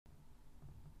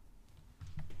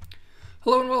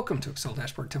Hello and welcome to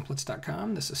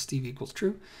Excel-Templates.com. This is Steve equals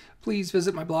True. Please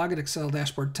visit my blog at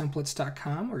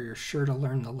Excel-Templates.com where you're sure to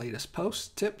learn the latest posts,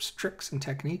 tips, tricks, and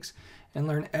techniques and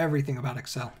learn everything about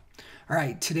Excel. All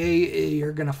right, today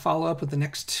you're going to follow up with the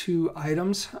next two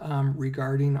items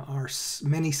regarding our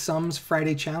Many Sums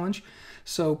Friday Challenge.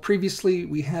 So previously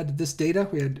we had this data.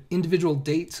 We had individual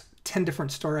dates, 10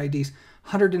 different store IDs,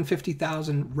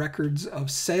 150,000 records of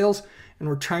sales, and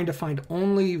we're trying to find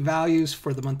only values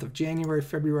for the month of January,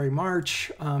 February,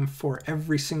 March for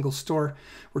every single store.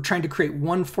 We're trying to create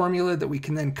one formula that we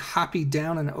can then copy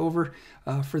down and over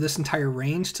for this entire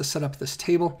range to set up this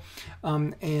table.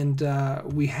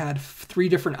 We had three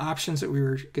different options that we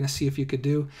were going to see if you could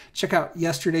do. Check out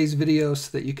yesterday's video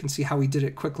so that you can see how we did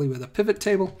it quickly with a pivot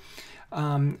table.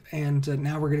 Now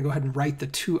we're going to go ahead and write the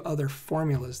two other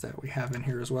formulas that we have in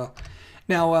here as well.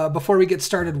 Now, before we get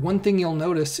started, one thing you'll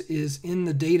notice is in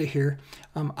the data here,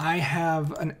 I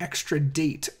have an extra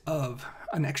date of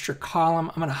an extra column.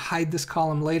 I'm going to hide this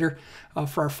column later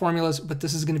for our formulas, but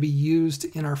this is going to be used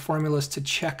in our formulas to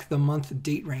check the month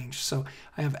date range. So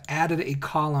I have added a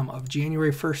column of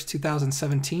January 1st,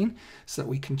 2017 so that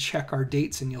we can check our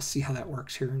dates, and you'll see how that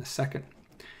works here in a second.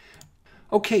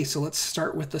 Okay, so let's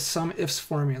start with the SUMIFS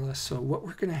formula. So what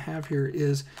we're going to have here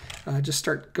is just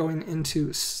start going into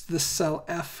the cell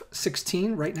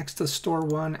F16 right next to store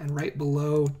 1 and right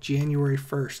below January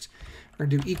 1st. We're going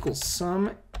to do equals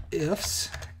SUMIFS,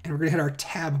 and we're going to hit our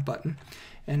tab button.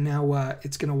 And now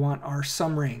it's going to want our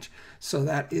sum range. So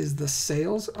that is the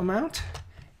sales amount.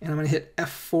 And I'm going to hit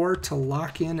F4 to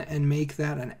lock in and make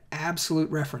that an absolute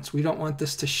reference. We don't want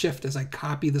this to shift as I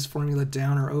copy this formula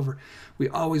down or over. We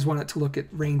always want it to look at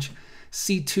range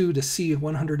C2 to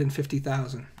C150,000.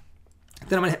 Then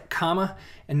I'm going to hit comma,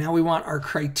 and now we want our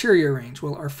criteria range.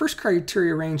 Well, our first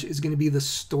criteria range is going to be the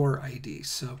store ID.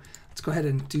 So let's go ahead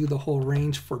and do the whole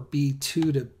range for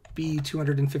B2 to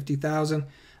B250,000.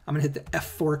 I'm going to hit the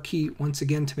F4 key once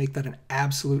again to make that an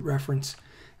absolute reference.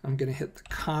 I'm going to hit the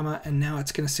comma, and now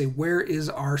it's going to say, where is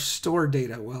our store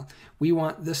data? Well, we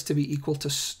want this to be equal to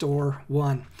store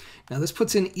 1. Now this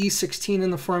puts in E16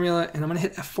 in the formula, and I'm going to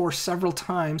hit F4 several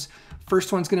times.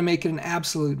 First one's going to make it an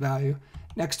absolute value.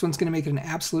 Next one's going to make it an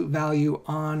absolute value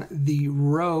on the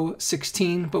row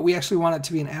 16, but we actually want it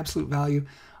to be an absolute value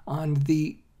on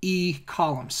the E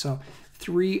column. So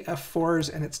 3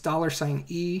 F4s, and it's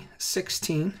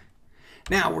 $E16.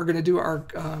 Now we're going to do our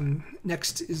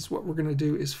next is what we're going to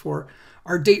do is for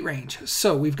our date range.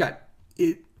 So we've got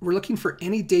it. We're looking for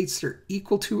any dates that are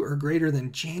equal to or greater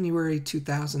than January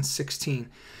 2016.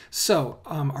 So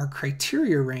our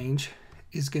criteria range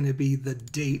is going to be the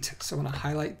date. So I'm going to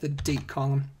highlight the date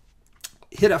column,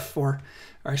 hit F4, or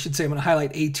I should say I'm going to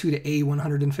highlight A2 to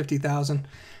A150,000. I'm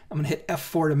going to hit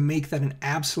F4 to make that an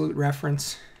absolute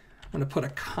reference. I'm going to put a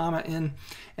comma in,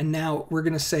 and now we're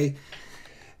going to say,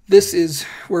 this is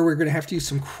where we're going to have to use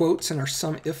some quotes in our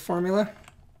SUMIF formula.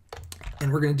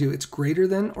 And we're going to do it's greater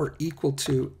than or equal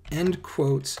to end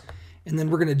quotes. And then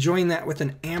we're going to join that with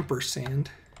an ampersand.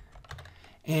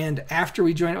 And after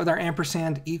we join it with our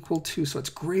ampersand, equal to, so it's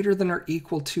greater than or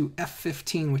equal to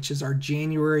F15, which is our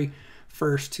January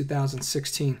 1st,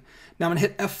 2016. Now I'm going to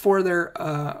hit F4 there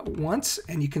once,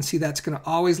 and you can see that's going to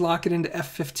always lock it into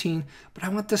F15, but I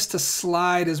want this to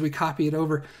slide as we copy it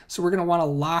over. So we're going to want to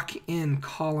lock in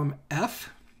column F,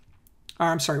 or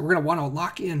I'm sorry, we're going to want to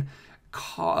lock in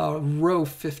row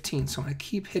 15. So I'm going to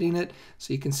keep hitting it.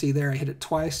 So you can see there I hit it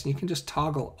twice, and you can just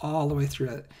toggle all the way through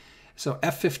it. So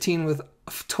F15 with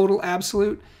total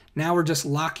absolute. Now we're just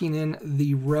locking in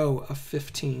the row of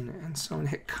 15. And so I'm going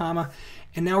to hit comma.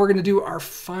 And now we're going to do our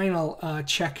final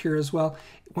check here as well.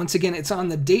 Once again, it's on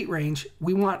the date range.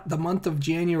 We want the month of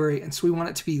January, and so we want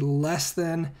it to be less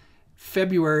than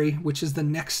February, which is the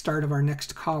next start of our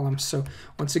next column. So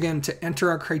once again, to enter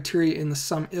our criteria in the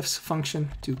SUMIFS function,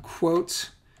 do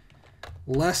quotes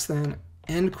less than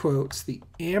end quotes, the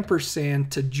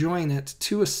ampersand to join it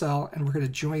to a cell, and we're going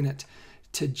to join it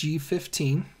to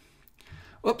G15.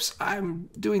 Oops, I'm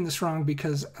doing this wrong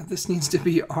because this needs to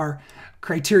be our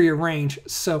criteria range.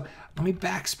 So let me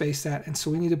backspace that. And so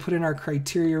we need to put in our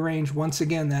criteria range. Once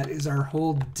again, that is our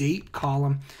whole date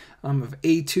column of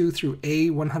A2 through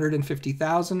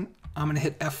A150,000. I'm going to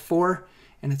hit F4,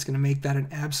 and it's going to make that an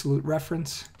absolute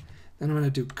reference. Then I'm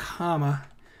going to do comma,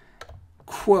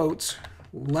 quotes,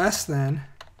 less than,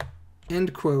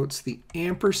 end quotes, the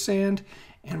ampersand,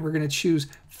 and we're going to choose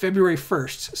February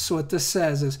 1st. So what this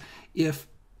says is if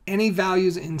any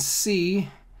values in C,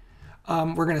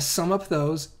 we're going to sum up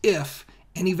those. If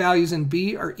any values in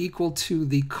B are equal to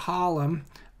the column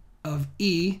of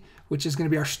E, which is going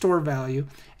to be our store value.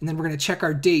 And then we're going to check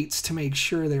our dates to make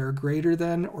sure they are greater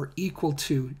than or equal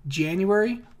to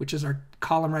January, which is our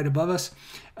column right above us,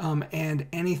 and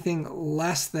anything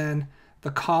less than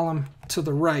the column to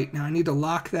the right. Now I need to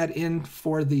lock that in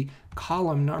for the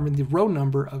column number, the row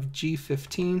number of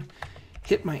G15.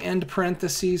 Hit my end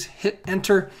parentheses, hit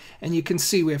enter, and you can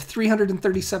see we have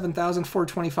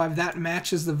 337,425. That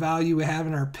matches the value we have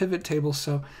in our pivot table,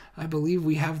 so I believe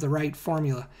we have the right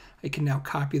formula. I can now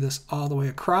copy this all the way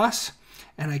across,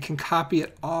 and I can copy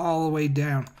it all the way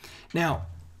down. Now,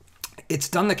 it's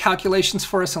done the calculations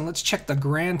for us, and let's check the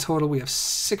grand total. We have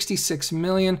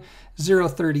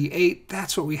 66,038,038.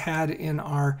 That's what we had in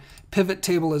our pivot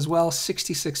table as well,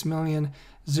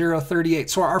 66,038.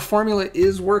 So our formula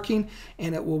is working,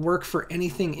 and it will work for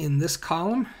anything in this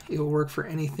column. It will work for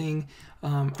anything,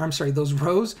 those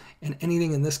rows and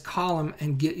anything in this column,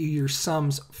 and get you your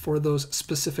sums for those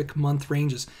specific month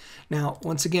ranges. Now,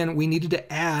 once again, we needed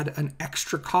to add an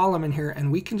extra column in here, and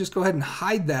we can just go ahead and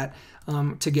hide that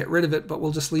to get rid of it, but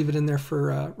we'll just leave it in there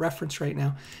for reference right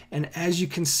now. And as you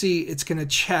can see, it's going to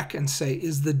check and say,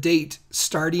 is the date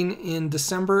starting in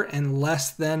December and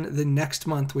less than the next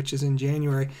month, which is in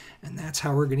January? And that's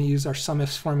how we're going to use our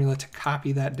SUMIFS formula to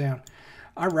copy that down.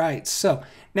 All right, so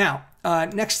now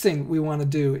next thing we want to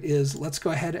do is let's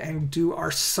go ahead and do our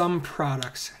sum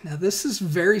products. Now this is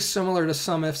very similar to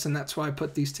SUMIFS, and that's why I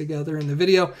put these together in the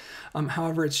video.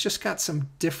 However, it's just got some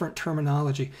different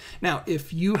terminology. Now,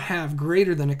 if you have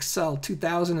greater than Excel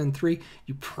 2003,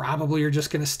 you probably are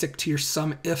just going to stick to your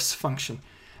SUMIFS function.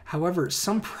 However,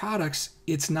 some products,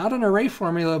 it's not an array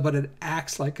formula, but it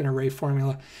acts like an array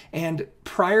formula. And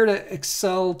prior to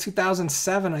Excel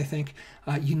 2007, I think,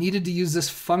 you needed to use this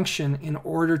function in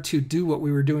order to do what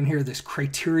we were doing here, this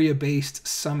criteria-based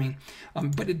summing.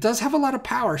 But it does have a lot of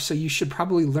power, so you should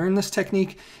probably learn this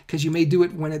technique, because you may do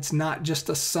it when it's not just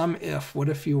a SUMIF. What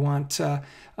if you want to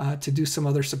do some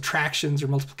other subtractions or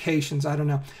multiplications? I don't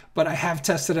know. But I have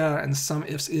tested it out, and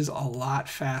SUMIFS is a lot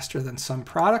faster than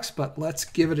SUMPRODUCT, but let's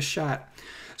give it a shot.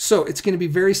 So it's going to be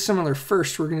very similar.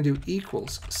 First, we're going to do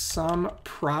equals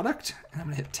SUMPRODUCT, and I'm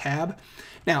going to hit tab.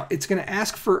 Now, it's going to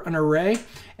ask for an array,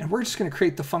 and we're just going to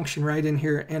create the function right in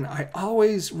here. And I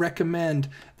always recommend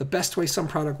the best way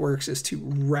SUMPRODUCT works is to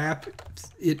wrap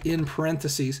it in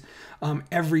parentheses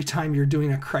every time you're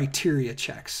doing a criteria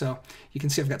check. So you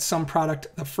can see I've got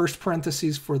SUMPRODUCT, the first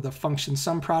parentheses for the function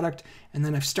SUMPRODUCT, and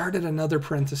then I've started another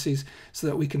parentheses so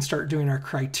that we can start doing our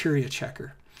criteria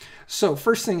checker. So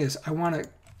first thing is I want to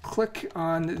click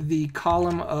on the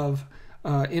column of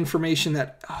information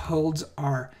that holds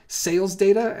our sales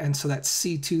data, and so that's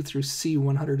C2 through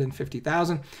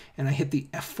C150,000, and I hit the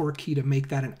F4 key to make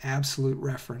that an absolute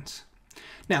reference.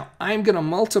 Now I'm going to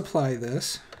multiply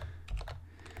this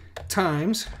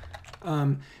times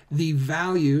the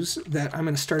values that I'm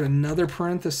going to start another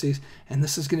parentheses, and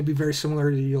this is going to be very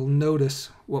similar to, you'll notice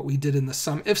what we did in the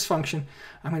SUMIFS function.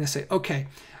 I'm going to say, okay,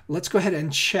 let's go ahead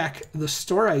and check the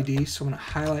store ID. So I'm going to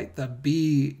highlight the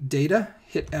B data,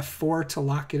 hit F4 to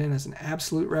lock it in as an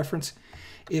absolute reference.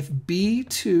 If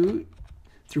B2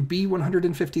 through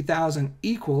B150,000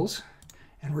 equals,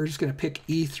 and we're just going to pick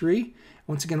E3.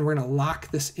 Once again, we're going to lock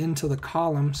this into the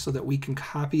column so that we can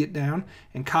copy it down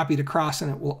and copy it across, and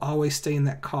it will always stay in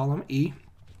that column E.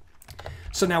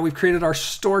 So now we've created our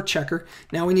store checker.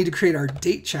 Now we need to create our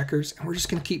date checkers, and we're just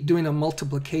going to keep doing a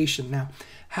multiplication. Now,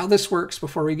 how this works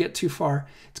before we get too far,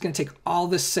 it's going to take all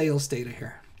this sales data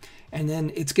here, and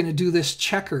then it's going to do this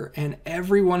checker, and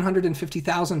every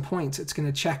 150,000 points, it's going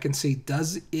to check and see,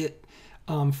 does it,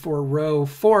 for row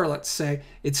 4, let's say,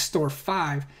 it's store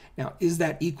 5. Now, is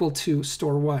that equal to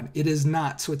store 1? It is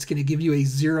not, so it's going to give you a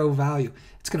 0 value.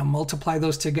 It's going to multiply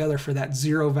those together for that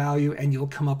 0 value, and you'll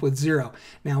come up with 0.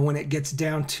 Now, when it gets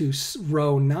down to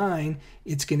row 9,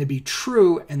 it's going to be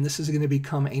true, and this is going to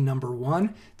become a number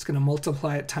 1. It's going to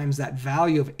multiply it times that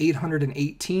value of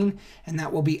 818, and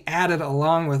that will be added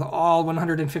along with all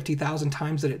 150,000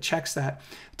 times that it checks that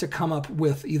to come up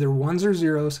with either ones or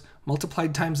zeros,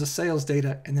 multiplied times the sales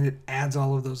data, and then it adds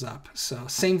all of those up. So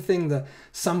same thing the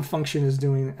sum function is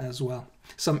doing as well.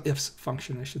 SUMIFS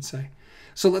function, I should say.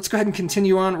 So let's go ahead and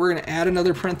continue on. We're going to add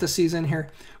another parentheses in here.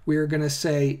 We're going to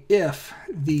say if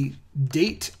the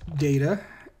date data,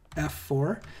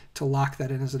 F4, to lock that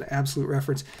in as an absolute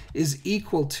reference, is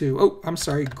equal to,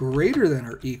 greater than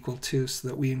or equal to, so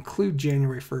that we include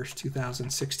January 1st,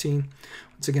 2016.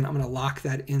 Once again, I'm going to lock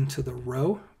that into the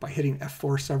row by hitting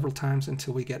F4 several times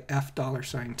until we get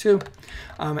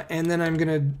 $2. And then I'm going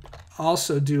to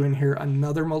also do in here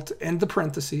another end the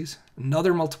parentheses,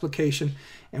 another multiplication,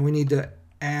 and we need to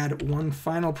add one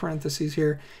final parentheses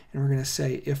here, and we're going to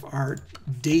say if our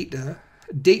data,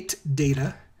 date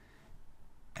data,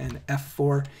 and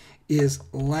F4 is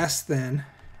less than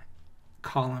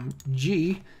column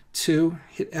G2,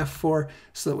 hit F4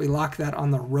 so that we lock that on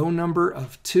the row number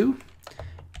of 2.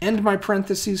 End my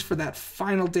parentheses for that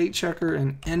final date checker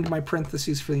and end my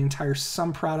parentheses for the entire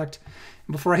sum product.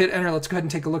 And before I hit enter, let's go ahead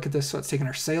and take a look at this. So it's taking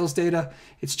our sales data.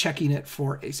 It's checking it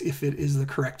for if it is the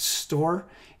correct store.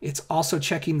 It's also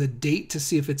checking the date to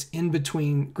see if it's in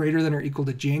between greater than or equal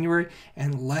to January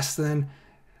and less than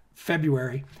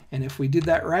February. And if we did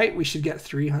that right, we should get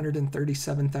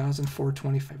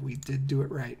 337,425. We did do it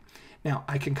right. Now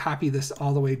I can copy this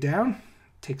all the way down.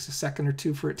 Takes a second or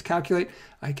two for it to calculate.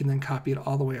 I can then copy it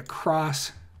all the way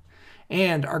across.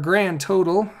 And our grand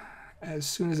total, as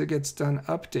soon as it gets done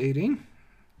updating,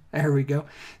 there we go,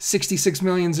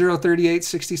 66,038,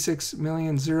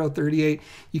 66,038.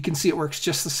 You can see it works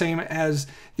just the same as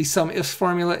the SUMIFS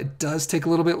formula. It does take a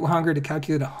little bit longer to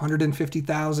calculate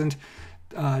 150,000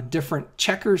 different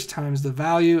checkers times the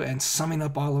value and summing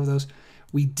up all of those.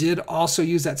 We did also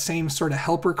use that same sort of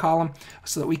helper column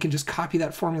so that we can just copy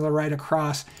that formula right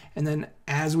across. And then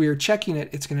as we are checking it,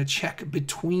 it's going to check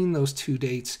between those two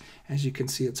dates. As you can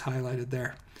see, it's highlighted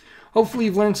there. Hopefully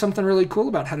you've learned something really cool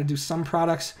about how to do sum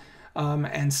products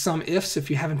and SUMIFS if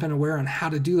you haven't been aware on how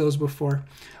to do those before.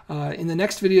 In the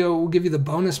next video, we'll give you the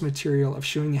bonus material of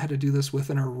showing you how to do this with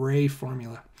an array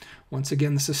formula. Once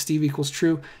again, this is Steve Equals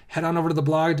True. Head on over to the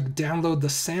blog to download the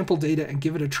sample data and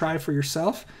give it a try for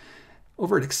yourself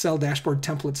over at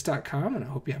ExcelDashboardTemplates.com, and I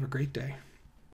hope you have a great day.